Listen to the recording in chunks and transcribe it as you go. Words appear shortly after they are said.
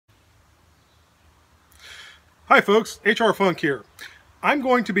Hi folks, HR Funk here. I'm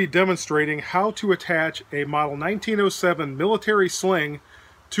going to be demonstrating how to attach a model 1907 military sling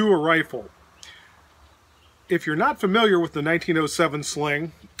to a rifle. If you're not familiar with the 1907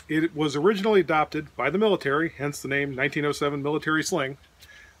 sling, it was originally adopted by the military, hence the name 1907 military sling,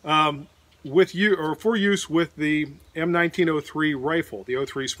 for use with the M1903 rifle, the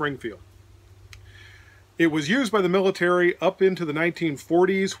 03 Springfield. It was used by the military up into the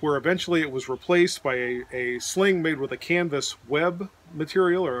 1940s, where eventually it was replaced by a sling made with a canvas web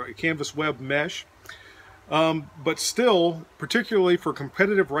material or a canvas web mesh. But still, particularly for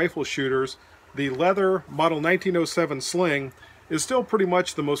competitive rifle shooters, the leather model 1907 sling is still pretty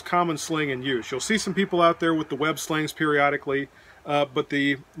much the most common sling in use. You'll see some people out there with the web slings periodically, but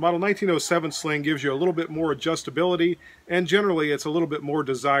the model 1907 sling gives you a little bit more adjustability, and generally it's a little bit more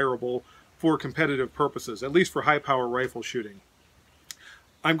desirable for competitive purposes, at least for high power rifle shooting.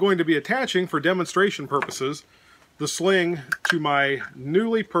 I'm going to be attaching, for demonstration purposes, the sling to my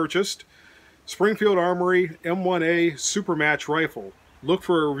newly purchased Springfield Armory M1A Supermatch rifle. Look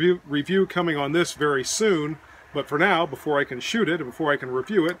for a review coming on this very soon, but for now, before I can shoot it and before I can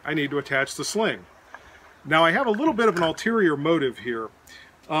review it, I need to attach the sling. Now I have a little bit of an ulterior motive here.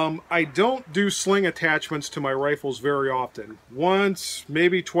 I don't do sling attachments to my rifles very often. Once,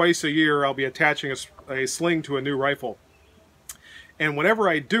 maybe twice a year, I'll be attaching a sling to a new rifle. And whenever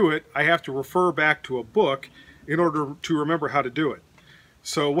I do it, I have to refer back to a book in order to remember how to do it.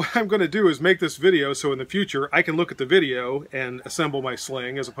 So what I'm going to do is make this video so in the future I can look at the video and assemble my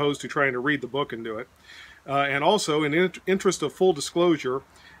sling as opposed to trying to read the book and do it. And also, in the interest of full disclosure,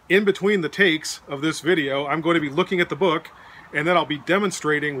 in between the takes of this video, I'm going to be looking at the book, and then I'll be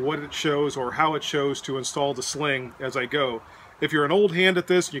demonstrating what it shows or how it shows to install the sling as I go. If you're an old hand at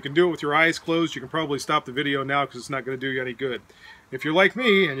this and you can do it with your eyes closed, you can probably stop the video now because it's not going to do you any good. If you're like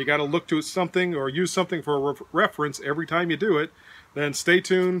me and you got to look to something or use something for a reference every time you do it, then stay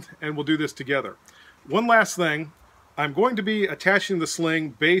tuned and we'll do this together. One last thing, I'm going to be attaching the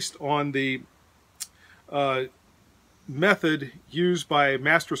sling based on the method used by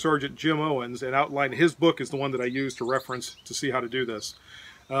Master Sergeant Jim Owens, and outlined. His book is the one that I use to reference to see how to do this.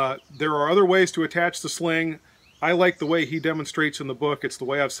 There are other ways to attach the sling. I like the way he demonstrates in the book. It's the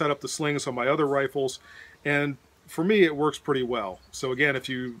way I've set up the slings on my other rifles, and for me it works pretty well. So again, if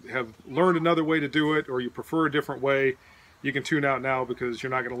you have learned another way to do it or you prefer a different way, you can tune out now because you're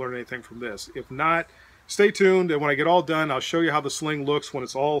not going to learn anything from this. If not, stay tuned, and when I get all done, I'll show you how the sling looks when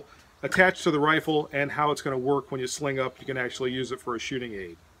it's all attached to the rifle and how it's going to work when you sling up. You can actually use it for a shooting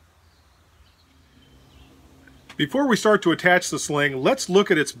aid. Before we start to attach the sling, let's look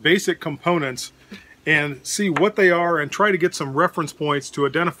at its basic components and see what they are and try to get some reference points to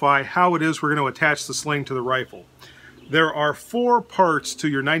identify how it is we're going to attach the sling to the rifle. There are 4 parts to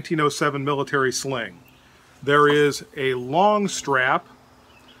your 1907 military sling. There is a long strap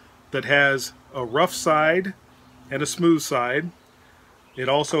that has a rough side and a smooth side. It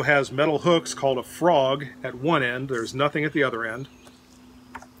also has metal hooks called a frog at one end. There's nothing at the other end.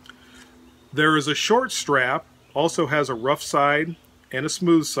 There is a short strap, also has a rough side and a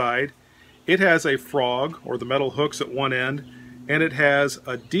smooth side. It has a frog, or the metal hooks, at one end, and it has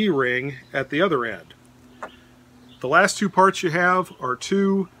a D-ring at the other end. The last 2 parts you have are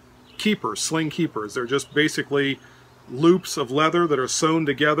 2 keepers, sling keepers. They're just basically loops of leather that are sewn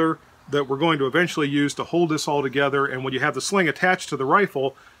together that we're going to eventually use to hold this all together. And when you have the sling attached to the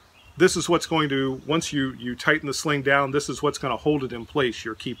rifle, this is what's going to, once you tighten the sling down, this is what's going to hold it in place,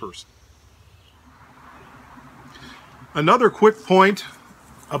 your keepers. Another quick point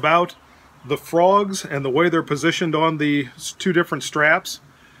about the frogs and the way they're positioned on the 2 different straps.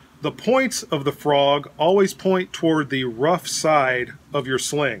 The points of the frog always point toward the rough side of your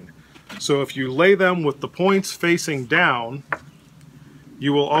sling. So if you lay them with the points facing down,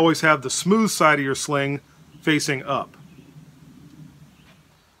 you will always have the smooth side of your sling facing up.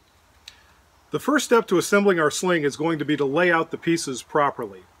 The first step to assembling our sling is going to be to lay out the pieces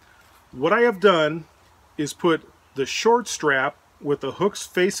properly. What I have done is put the short strap with the hooks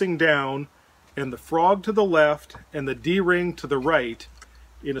facing down and the frog to the left and the D-ring to the right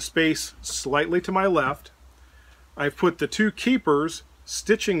in a space slightly to my left. I've put the 2 keepers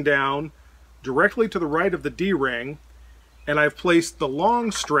stitching down directly to the right of the D-ring, and I've placed the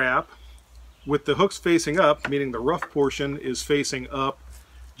long strap with the hooks facing up, meaning the rough portion is facing up,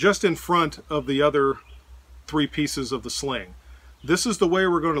 just in front of the other 3 pieces of the sling. This is the way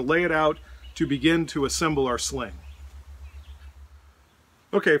we're going to lay it out to begin to assemble our sling.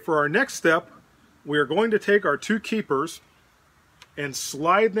 Okay, for our next step, we are going to take our 2 keepers and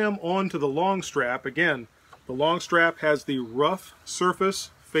slide them onto the long strap. Again, the long strap has the rough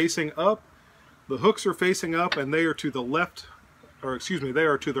surface facing up. The hooks are facing up and they are to the left, or excuse me, they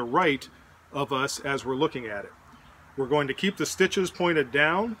are to the right of us as we're looking at it. We're going to keep the stitches pointed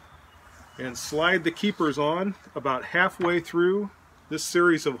down and slide the keepers on about halfway through this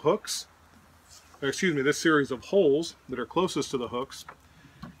series of hooks, or excuse me, this series of holes that are closest to the hooks.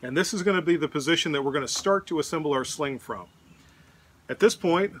 And this is going to be the position that we're going to start to assemble our sling from. At this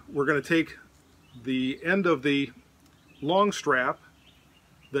point, we're going to take the end of the long strap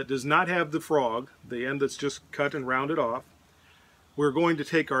that does not have the frog, the end that's just cut and rounded off. We're going to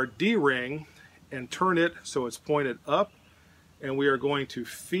take our D-ring and turn it so it's pointed up, and we are going to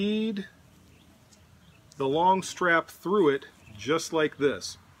feed the long strap through it just like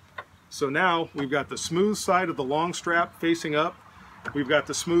this. So now we've got the smooth side of the long strap facing up, we've got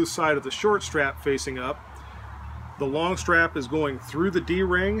the smooth side of the short strap facing up. The long strap is going through the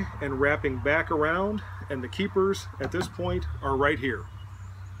D-ring and wrapping back around, and the keepers at this point are right here.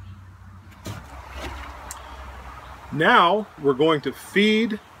 Now we're going to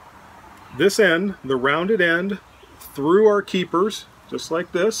feed this end, the rounded end, through our keepers, just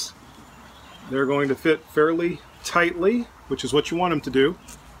like this. They're going to fit fairly tightly, which is what you want them to do.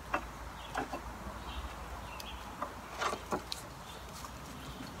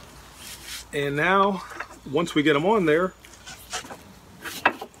 And now, once we get them on there,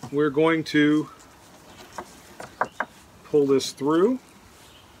 we're going to pull this through.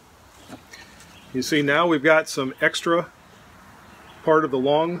 You see now we've got some extra part of the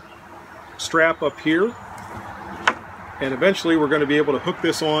long strap up here, and eventually we're going to be able to hook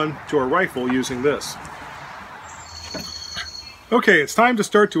this on to our rifle using this. Okay, it's time to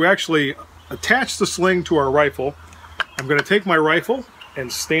start to actually attach the sling to our rifle. I'm going to take my rifle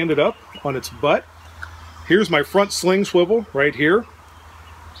and stand it up on its butt. Here's my front sling swivel right here.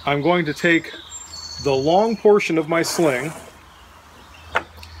 I'm going to take the long portion of my sling,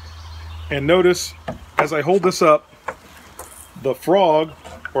 and notice as I hold this up, the frog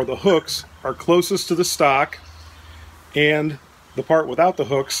or the hooks are closest to the stock, and the part without the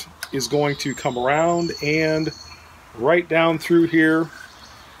hooks is going to come around and right down through here.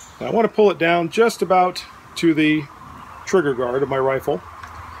 And I want to pull it down just about to the trigger guard of my rifle.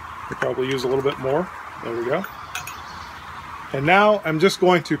 I'll probably use a little bit more. There we go. And now I'm just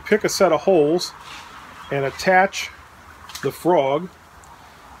going to pick a set of holes and attach the frog,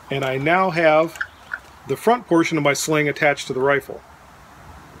 and I now have the front portion of my sling attached to the rifle.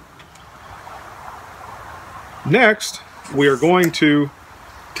 Next, we are going to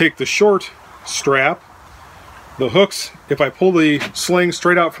take the short strap. The hooks, if I pull the sling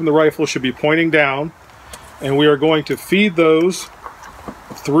straight out from the rifle, should be pointing down, and we are going to feed those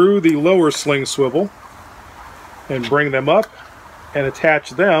through the lower sling swivel and bring them up and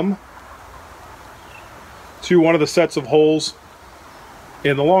attach them to one of the sets of holes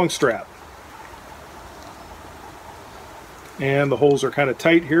in the long strap. And the holes are kind of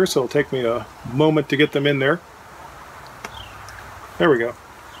tight here, so it'll take me a moment to get them in there. There we go.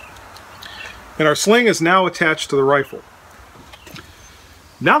 And our sling is now attached to the rifle.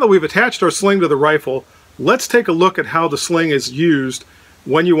 Now that we've attached our sling to the rifle, let's take a look at how the sling is used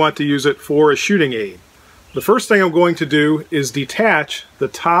when you want to use it for a shooting aid. The first thing I'm going to do is detach the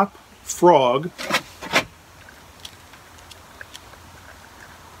top frog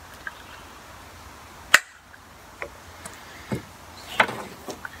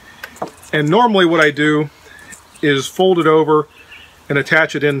and normally what I do is fold it over and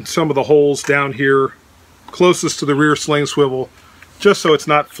attach it in some of the holes down here closest to the rear sling swivel, just so it's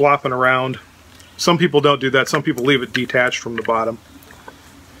not flopping around. Some people don't do that. Some people leave it detached from the bottom.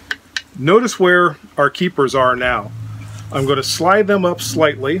 Notice where our keepers are now. I'm going to slide them up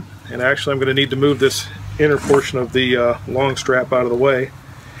slightly, and actually I'm going to need to move this inner portion of the long strap out of the way.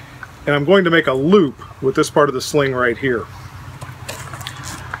 And I'm going to make a loop with this part of the sling right here.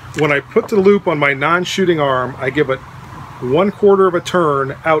 When I put the loop on my non-shooting arm, I give it 1/4 of a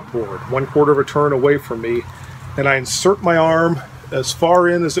turn outboard, 1/4 of a turn away from me, and I insert my arm as far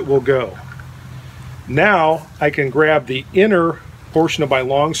in as it will go. Now I can grab the inner portion of my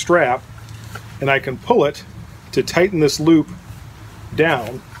long strap and I can pull it to tighten this loop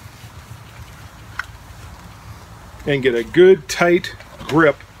down and get a good tight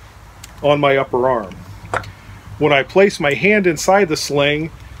grip on my upper arm. When I place my hand inside the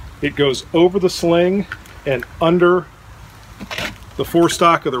sling, it goes over the sling and under the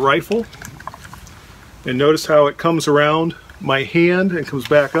forestock of the rifle. And notice how it comes around my hand and comes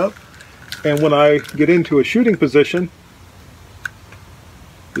back up. And when I get into a shooting position,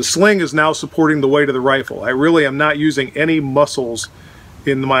 the sling is now supporting the weight of the rifle. I really am not using any muscles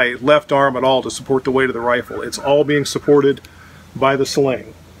in my left arm at all to support the weight of the rifle. It's all being supported by the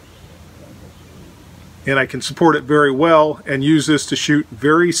sling. and I can support it very well and use this to shoot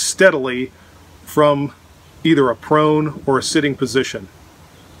very steadily from either a prone or a sitting position.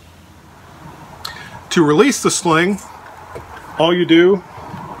 To release the sling, all you do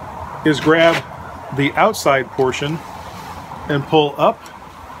is grab the outside portion and pull up,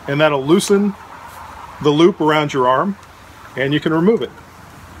 and that'll loosen the loop around your arm, and you can remove it.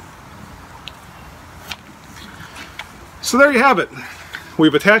 So there you have it.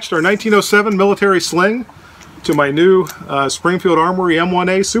 We've attached our 1907 military sling to my new Springfield Armory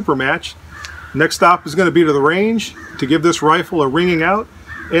M1A Super Match. Next stop is going to be to the range to give this rifle a ringing out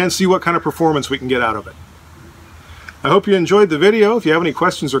and see what kind of performance we can get out of it. I hope you enjoyed the video. If you have any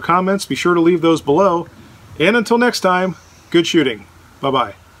questions or comments, be sure to leave those below. And until next time, good shooting.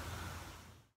 Bye-bye.